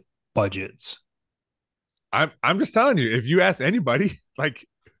starts with budgets. I'm just telling you, if you ask anybody, like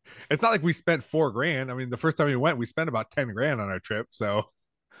it's not like we spent $4,000. I mean, the first time we went, we spent about 10 grand on our trip. So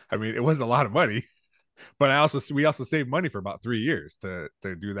I mean, it wasn't a lot of money, but we also saved money for about 3 years to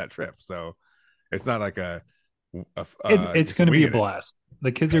do that trip. So it's not like It's going to be a blast.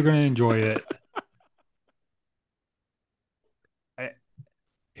 The kids are going to enjoy it.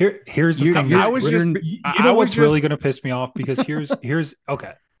 Here's the thing. You know what's really going to piss me off because here's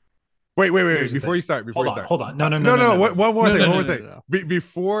okay. Wait. Here's the Before thing. you start. Hold on. No. One more No. thing.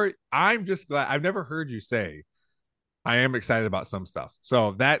 Before, I'm just glad I've never heard you say I am excited about some stuff.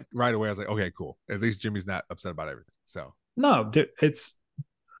 So that right away, I was like, okay, cool. At least Jimmy's not upset about everything. So No, it's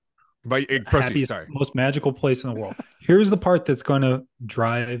but proceed. happiest, Sorry. most magical place in the world. Here's the part that's going to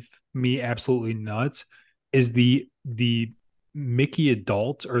drive me absolutely nuts: is the Mickey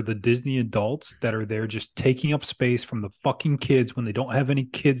adults or the Disney adults that are there just taking up space from the fucking kids when they don't have any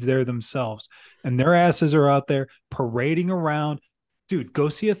kids there themselves, and their asses are out there parading around. Dude, go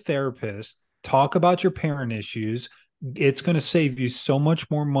see a therapist. Talk about your parent issues. It's going to save you so much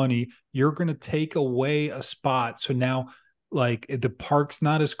more money. You're going to take away a spot. So now, like, the park's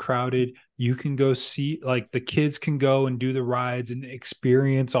not as crowded. You can go see, like, the kids can go and do the rides and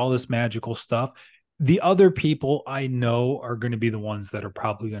experience all this magical stuff. The other people I know are going to be the ones that are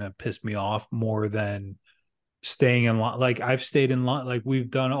probably going to piss me off more than staying in line. Like, I've stayed in line. Like, we've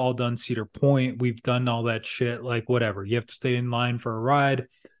done Cedar Point. We've done all that shit. Like, whatever. You have to stay in line for a ride.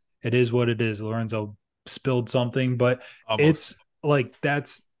 It is what it is. Lorenzo spilled something, but Almost. it's like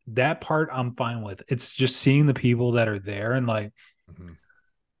that part I'm fine with. It's just seeing the people that are there and like Mhm.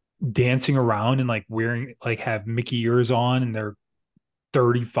 dancing around and like wearing, like, have Mickey ears on, and they're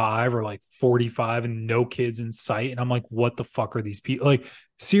 35 or like 45 and no kids in sight. And I'm like, what the fuck are these people? Like,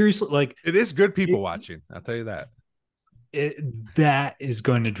 seriously, like It is good people it, watching. I'll tell you that. that is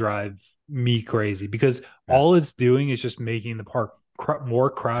going to drive me crazy because Yeah. all it's doing is just making the park more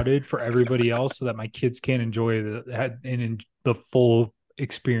crowded for everybody else so that my kids can't enjoy the full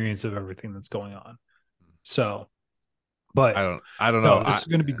experience of everything that's going on. So, but I don't know. no, this is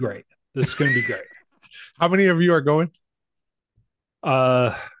going to be great. This is going to be great. How many of you are going?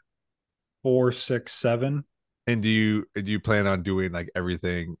 Uh, 4, 6, 7. And do you plan on doing like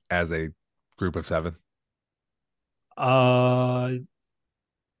everything as a group of 7? Uh,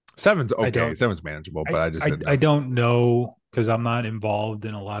 Seven's I okay. don't. Seven's manageable, but I just didn't I know. don't know because I'm not involved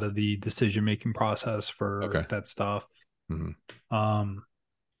in a lot of the decision making process for Okay. that stuff. Mhm. Um,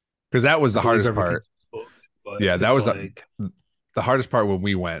 Because that was I the believe hardest part. everything's booked, but Yeah, that it's was like, the hardest part when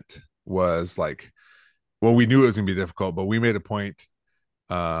we went was like, well, we knew it was gonna be difficult, but we made a point,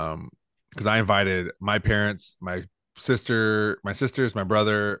 because I invited my parents, my sisters, my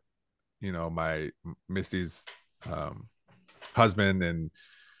brother, my Misty's husband,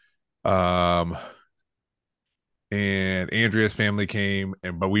 um and Andrea's family came,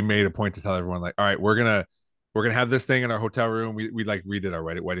 but we made a point to tell everyone, like, all right, we're gonna have this thing in our hotel room. We like redid our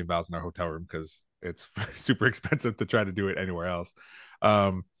wedding vows in our hotel room because it's super expensive to try to do it anywhere else.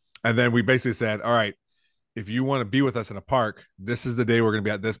 And then we basically said, all right, if you want to be with us in a park, this is the day we're gonna be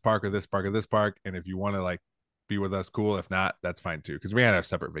at this park or this park or this park. And if you want to like be with us, cool. If not, that's fine too. Because we had our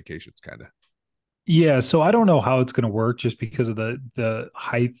separate vacations, kind of. yeah. So I don't know how it's going to work just because of the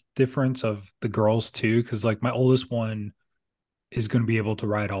height difference of the girls too. Because like my oldest one is going to be able to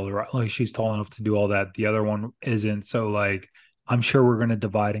ride all the, like, she's tall enough to do all that. The other one isn't. So like I'm sure we're going to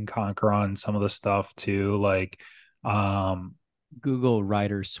divide and conquer on some of the stuff too. Like, um, Google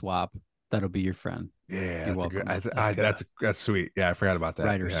rider swap. That'll be your friend. Yeah, You're that's a good. welcome. That's sweet. Yeah, I forgot about that.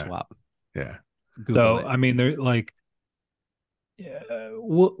 Rider Yeah, swap. yeah. Google so it. I mean, they're like, yeah,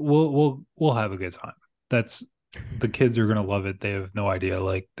 we'll have a good time. That's the kids are gonna love it. They have no idea.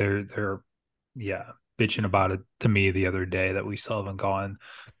 Like they're yeah, bitching about it to me the other day that we still haven't gone.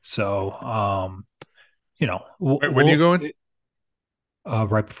 So Wait, when are you going?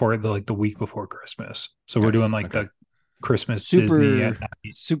 right before the week before Christmas. So we're doing Nice. like Okay. the Christmas Disney at Super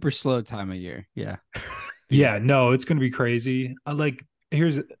night. super slow time of year. Yeah. Yeah, no, it's gonna be crazy.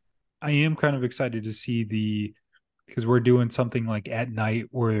 I am kind of excited to see because we're doing something like at night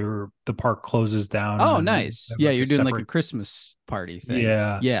where the park closes down and Oh, then we nice. have Yeah, like a you're doing like a separate, Christmas party thing.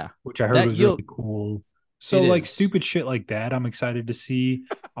 yeah, Yeah. which I heard That was you'll really cool. So it like is. stupid shit like that, I'm excited to see.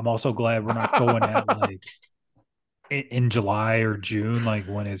 I'm also glad we're not going at like in July or June, like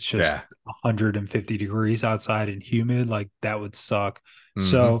when it's just Yeah. 150 degrees outside and humid. Like that would suck. Mm-hmm.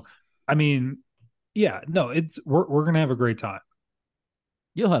 So, I mean, yeah, no, we're gonna have a great time.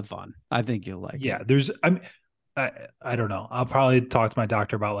 You'll have fun. I think you'll like Yeah, it. I don't know. I'll probably talk to my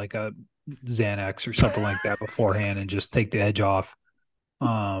doctor about like a Xanax or something like that beforehand and just take the edge off.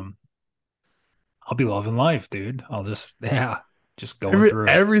 Um, I'll be loving life, dude. I'll just going through it.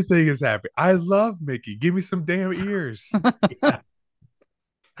 Everything is happy. I love Mickey. Give me some damn ears. Yeah,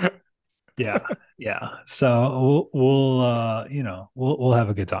 yeah, yeah. So we'll have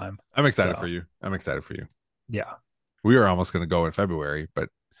a good time. I'm excited for So you. I'm excited for you. yeah. We were almost going to go in February, but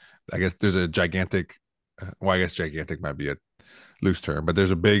I guess there's a gigantic. Well, I guess gigantic might be a loose term, but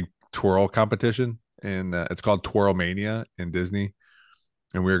there's a big twirl competition, and it's called Twirl Mania in Disney.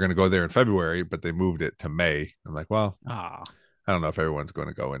 And we were going to go there in February, but they moved it to May. I'm like, well, Ah, I don't know if everyone's going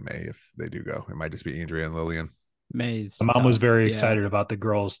to go in May. If they do go, it might just be Andrea and Lillian. May's My mom was tough. very Yeah. excited about the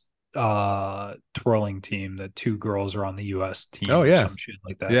girls twirling team that 2 girls are on the US team Oh or yeah, some shit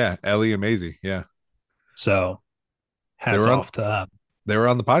like that. yeah. Ellie and Maisie. Yeah, So they hats were on. off to them, They were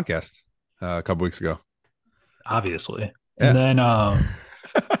on the podcast a couple weeks ago. obviously. And Yeah. then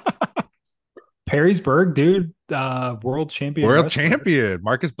Perrysburg, dude, world champion World wrestler. champion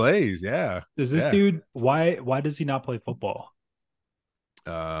Marcus Blaze. Yeah, Does this yeah. dude why does he not play football?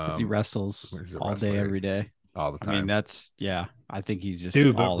 Because he wrestles He's a all day, wrestler every day. all the I mean, time. I think he's just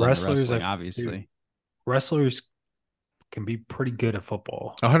Dude, but all into wrestling, dude, obviously. wrestlers can be pretty good at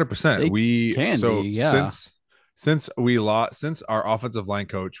football. 100%. They We can so be, yeah. since our offensive line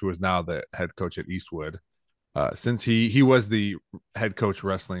coach, who is now the head coach at Eastwood, since he was the head coach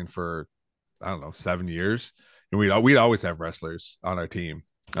wrestling for I don't know 7 years, and we'd always have wrestlers on our team,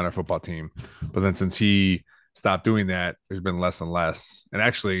 on our football team. But then since he stopped doing that, there's been less and less. And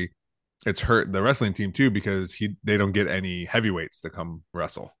actually, it's hurt the wrestling team too because they don't get any heavyweights to come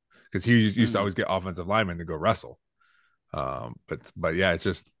wrestle because he used to always get offensive linemen to go wrestle. But yeah, it's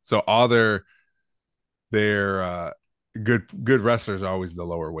just so all their good wrestlers are always the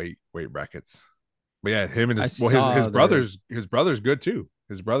lower weight brackets. But yeah, him and his brother's good too.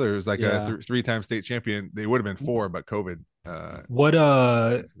 His brother is like a three-time state champion. They would have been 4, but COVID. What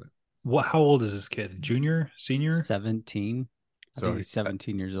how old is this kid? Junior, senior? 17. I think he's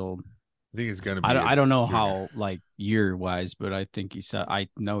 17 years old. I think he's gonna be. I don't know how like year wise, but I think I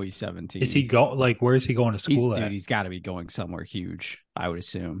know he's 17. Is he where is he going to school at? Dude, he's got to be going somewhere huge. I would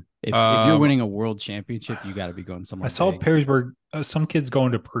assume if you're winning a world championship, you got to be going somewhere. I saw big. Perrysburg. Some kids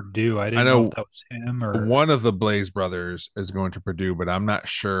going to Purdue. I didn't know if that was him or one of the Blaze brothers is going to Purdue, but I'm not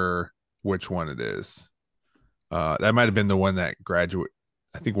sure which one it is. That might have been the one that I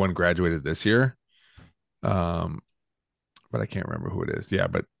think one graduated this year. But I can't remember who it is. Yeah,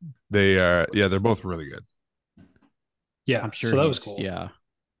 but they're both really good. Yeah, I'm sure. So that was cool. Yeah,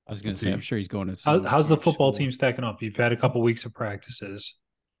 I was going to say, I'm sure he's going to. How's the football team stacking up? You've had a couple weeks of practices.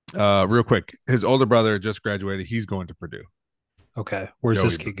 Real quick, his older brother just graduated. He's going to Purdue. Okay, where's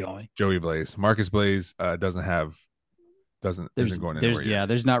this kid going? Joey Blaze. Marcus Blaze isn't going anywhere. Yeah,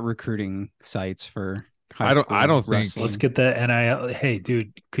 there's not recruiting sites for. I don't think. Let's get the NIL. Hey,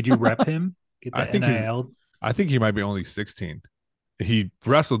 dude, could you rep him? Get the NIL. I think he might be only 16. He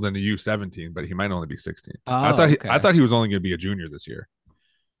wrestled in the U17, but he might only be 16. Oh, I thought he was only going to be a junior this year.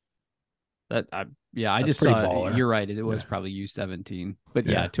 I just saw it. You're right. It was probably U17,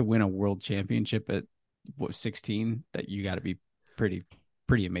 but to win a world championship at 16, that you got to be pretty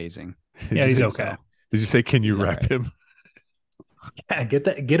amazing. Yeah, he's okay. Did you say can you rep him? Yeah,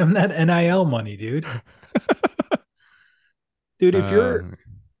 get him that NIL money, dude. Dude, if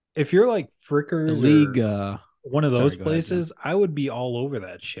you're like Frickers, the league, one of those places, I would be all over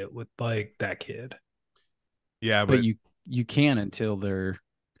that shit with like that kid. Yeah, but you can until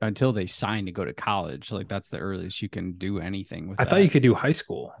they sign to go to college. Like that's the earliest you can do anything with. I thought you could do high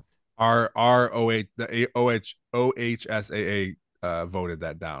school. The OHSAA voted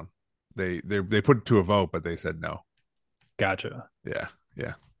that down. They put it to a vote, but they said no. Gotcha. Yeah.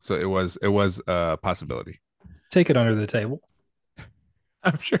 So it was a possibility. Take it under the table.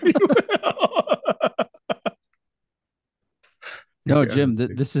 I'm sure you will. No, Jim,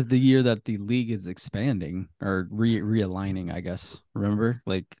 this is the year that the league is expanding or realigning, I guess. Remember?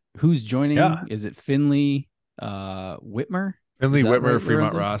 Like who's joining? Yeah. Is it Finley, Whitmer? Whitmer, right,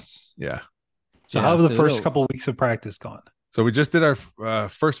 Fremont Ross. Yeah. So how have the first couple of weeks of practice gone? So we just did our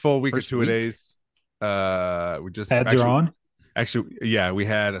first full week of 2 days. We just pads are on. Actually, yeah, we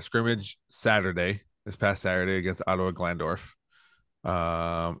had a scrimmage this past Saturday against Ottawa Glandorf.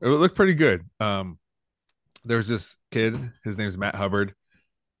 It looked pretty good. There's this kid, his name's Matt Hubbard,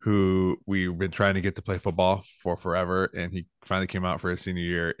 who we've been trying to get to play football for forever, and he finally came out for his senior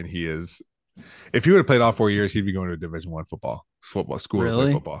year, and he is. If he would have played all 4 years, he'd be going to a Division I football school to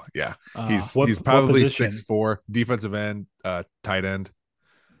play football. Yeah, he's probably 6'4", defensive end, tight end.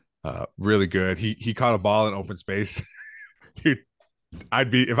 Really good. He caught a ball in open space. Dude,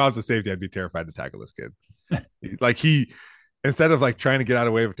 if I was a safety, I'd be terrified to tackle this kid. Instead of like trying to get out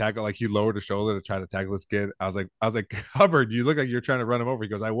of the way of a tackle, like he lowered his shoulder to try to tackle this kid. I was like, Hubbard, you look like you're trying to run him over. He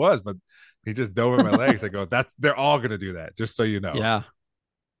goes, I was, but he just dove in my legs. I go, they're all gonna do that, just so you know. Yeah.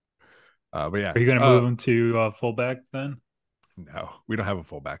 But yeah, are you gonna move him to fullback then? No, we don't have a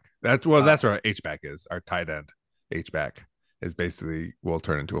fullback. That's what our H back is. Our tight end H back is basically will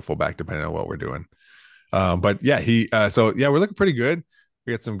turn into a fullback depending on what we're doing. But yeah, we're looking pretty good.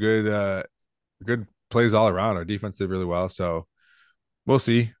 We got some good plays all around. Our defense did really well, so we'll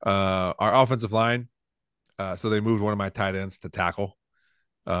see. Our offensive line, so they moved one of my tight ends to tackle,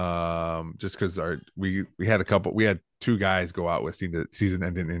 just because we had two guys go out with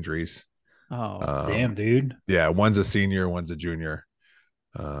season-ending injuries. Oh, Damn, dude. Yeah, one's a senior, one's a junior.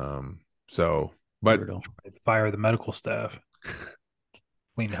 So, but brutal. Fire the medical staff.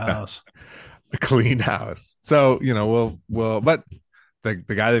 Clean house. a clean house. So, but the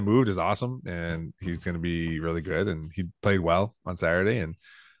guy they moved is awesome, and he's going to be really good, and he played well on Saturday, and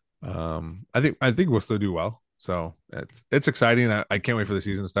I think we'll still do well. So it's exciting. I can't wait for the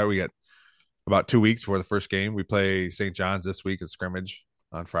season to start. We got about 2 weeks before the first game. We play St. John's this week at scrimmage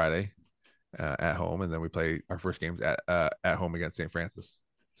on Friday at home, and then we play our first games at home against St. Francis.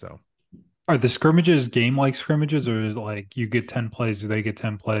 So Are the scrimmages game like scrimmages, or is it like you get 10 plays, they get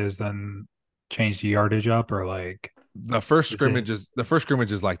 10 plays, then change the yardage up, or like the first scrimmage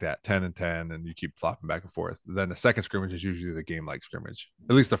is like that, 10 and 10, and you keep flopping back and forth. Then the second scrimmage is usually the game like scrimmage,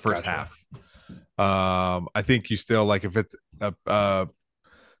 at least the first half. I think you still, like, if it's a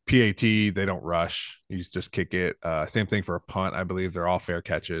PAT, they don't rush. You just kick it. Same thing for a punt. I believe they're all fair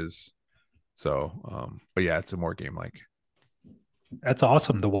catches. So, but yeah, it's a more game like. that's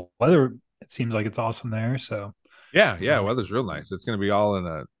awesome. The weather, it seems like it's awesome there. So Yeah, weather's real nice. It's going to be all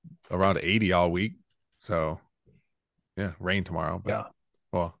in around 80 all week. So yeah, rain tomorrow. But yeah,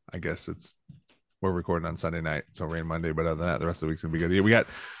 well, I guess we're recording on Sunday night, so rain Monday. But other than that, the rest of the week's gonna be good. Yeah, we got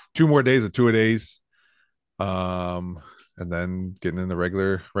 2 more days of 2-a-days, and then getting in the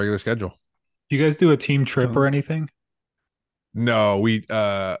regular schedule. you guys do a team trip or anything? No,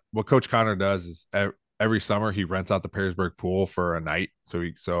 what Coach Connor does is every summer he rents out the Perrysburg pool for a night.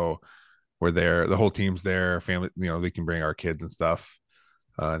 So we're there, the whole team's there, family, they can bring our kids and stuff,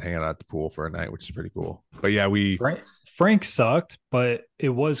 and hang out at the pool for a night, which is pretty cool. But yeah, Frank sucked, but it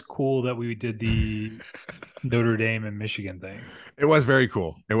was cool that we did the Notre Dame and Michigan thing. It was very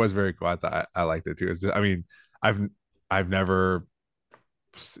cool. I thought I liked it too. It's just, I mean, I've never,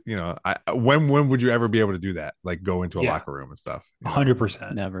 when would you ever be able to do that? Like go into a locker room and stuff.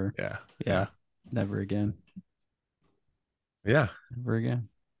 100%. Never. Yeah. Never again. Yeah. Never again.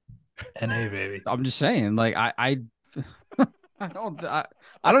 NA baby. I'm just saying, like I don't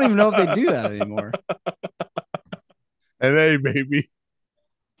even know if they do that anymore. And hey, baby.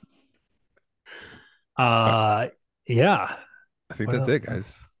 Yeah. I think that's it,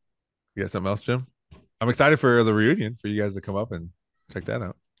 guys. You got something else, Jim? I'm excited for the reunion for you guys to come up and check that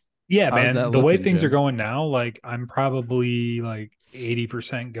out. Yeah, How's man. that The way looking, things Jim? are going now, like I'm probably like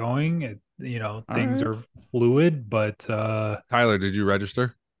 80% going. Things right. are fluid, but Tyler, did you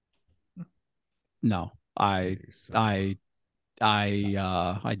register? No, I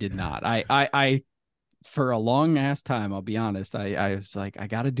did not. I for a long ass time, I'll be honest. I was like, I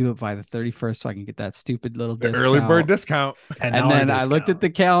got to do it by the 31st so I can get that stupid little The discount. early bird discount. $10 And then I looked discount. at the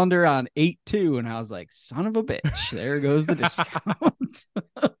calendar on 8/2 and I was like, son of a bitch, there goes the discount.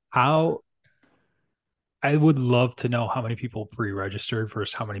 I would love to know how many people pre-registered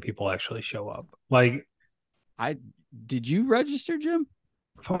versus how many people actually show up. Like, Did you register, Jim?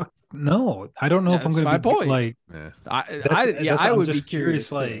 fuck, no. I don't know if I'm That's going my to be point. like. Yeah. I I'm would be just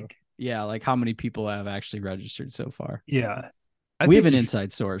curious. like, yeah, like how many people have actually registered so far? yeah. We have an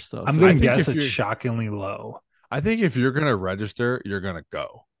inside source though. I'm so going I to think guess if it's you're- shockingly low. I think if you're gonna register, you're gonna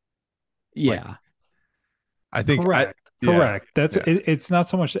go. yeah. I think Correct. yeah. Correct. That's Yeah. it's not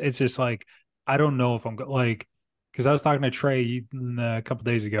so much. It's just like I don't know if I'm like because I was talking to Trey a couple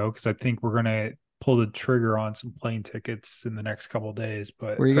days ago because I think we're gonna pull the trigger on some plane tickets in the next couple of days,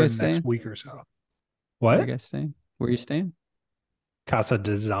 but Where you or guys the next staying? week or so. Where What? you guys staying? Where are you staying? Casa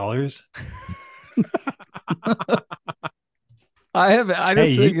de Dollars. I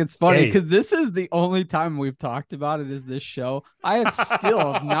just think it's funny hey. because this is the only time we've talked about it is this show. I have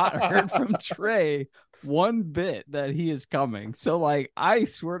still have not heard from Trey one bit that he is coming. So like I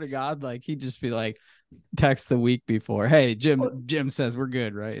swear to God, like he'd just be like text the week before. Hey, Jim says we're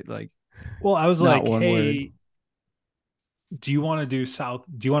good, right? Like Well, I was not like, one hey, do you want to do south?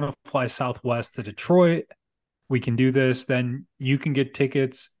 Do you want to fly Southwest to Detroit? We can do this. Then you can get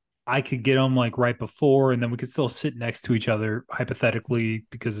tickets. I could get them like right before, and then we could still sit next to each other hypothetically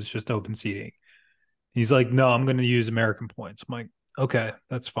because it's just open seating. He's like, no, I'm going to use American points. I'm like, okay,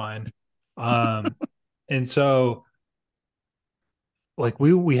 that's fine. And so like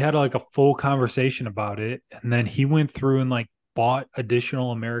we had like a full conversation about it, and then he went through and like bought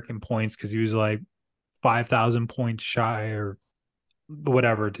additional American points because he was like 5,000 points shy or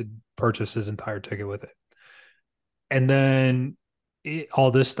whatever to purchase his entire ticket with it. And then all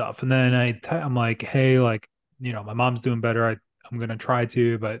this stuff. And then I'm like, hey, like, my mom's doing better. I'm going to try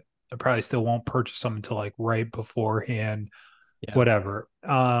to, but I probably still won't purchase them until like right beforehand, whatever.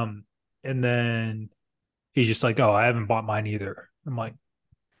 And then he's just like, oh, I haven't bought mine either. I'm like,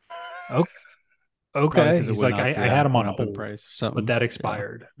 okay. 'cause it He's went like, up, I had him on went up in hold, price or something. but that Yeah.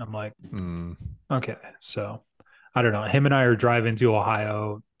 expired. I'm like, Mm. okay. So I don't know. Him and I are driving to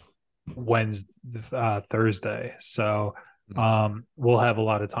Ohio Thursday. So we'll have a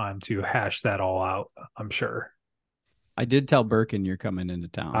lot of time to hash that all out, I'm sure. I did tell Birkin you're coming into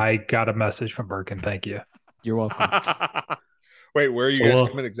town. I got a message from Birkin. Thank you. You're welcome. Wait, where are you So guys we'll-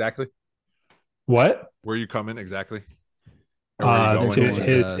 coming exactly? What? Where are you coming exactly? Or where are you there's going?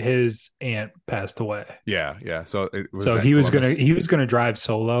 going to- his aunt passed away. Yeah. So it was So at he was Columbus? gonna drive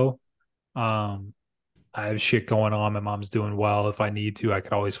solo. I have shit going on. My mom's doing well. If I need to, I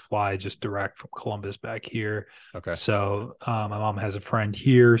could always fly just direct from Columbus back here. Okay. So my mom has a friend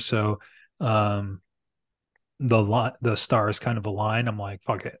here. So the stars kind of align. I'm like,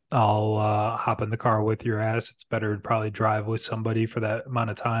 fuck it. I'll hop in the car with your ass. It's better to probably drive with somebody for that amount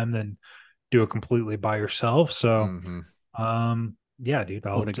of time than do it completely by yourself. So yeah, dude,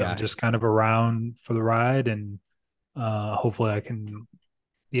 I'm just kind of around for the ride, and hopefully I can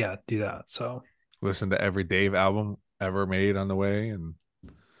do that. So listen to every Dave album ever made on the way, and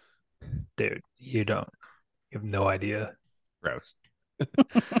dude, you have no idea. gross.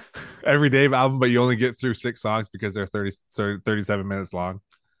 Every Dave album, but you only get through 6 songs because they're 37 minutes long.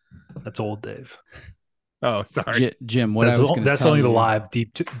 That's old Dave. Oh, sorry, Jim. What I was going to that's tell only you, the live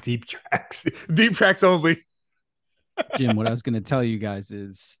deep tracks. deep tracks only. Jim, what I was going to tell you guys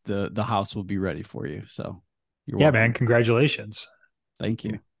is the house will be ready for you. So you're welcome. Man, congratulations. Thank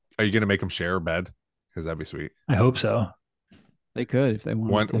you. Are you going to make them share a bed? Because that'd be sweet. I hope so. They could if they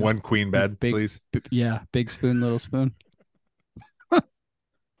wanted one queen bed, please. Big spoon, little spoon.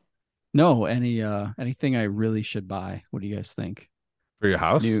 No, anything I really should buy. What do you guys think? For your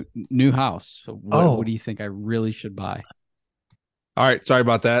house? New house. So what do you think I really should buy? All right, sorry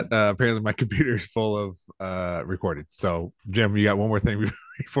about that. Apparently my computer is full of recording. So Jim, you got one more thing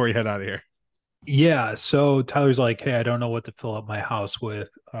before you head out of here. Yeah. So Tyler's like, hey, I don't know what to fill up my house with.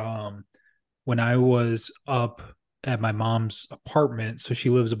 When I was up at my mom's apartment, so she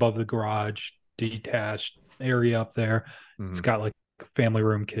lives above the garage, detached area up there. It's got like a family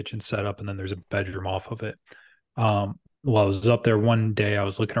room, kitchen set up, and then there's a bedroom off of it. Well, I was up there one day, I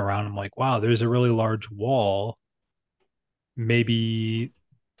was looking around, I'm like, wow, there's a really large wall. Maybe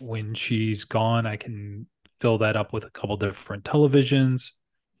when she's gone, I can fill that up with a couple different televisions,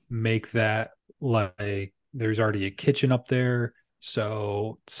 make that like there's already a kitchen up there.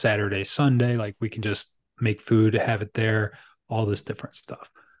 So Saturday, Sunday, like we can just make food, have it there, all this different stuff.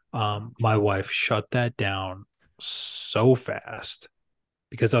 My wife shut that down so fast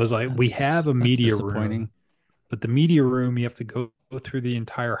because I was like, we have a media room, but the media room, you have to go through the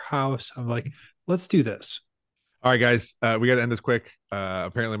entire house. I'm like, let's do this. All right, guys, we got to end this quick.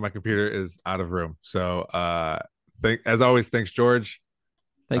 Apparently my computer is out of room. So as always, thanks, George.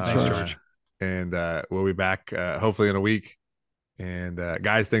 Thanks, George. And we'll be back hopefully in a week. And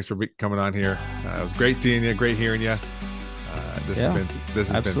guys, thanks for coming on here. It was great seeing you, great hearing you. This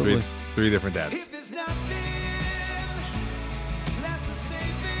has been three different dads.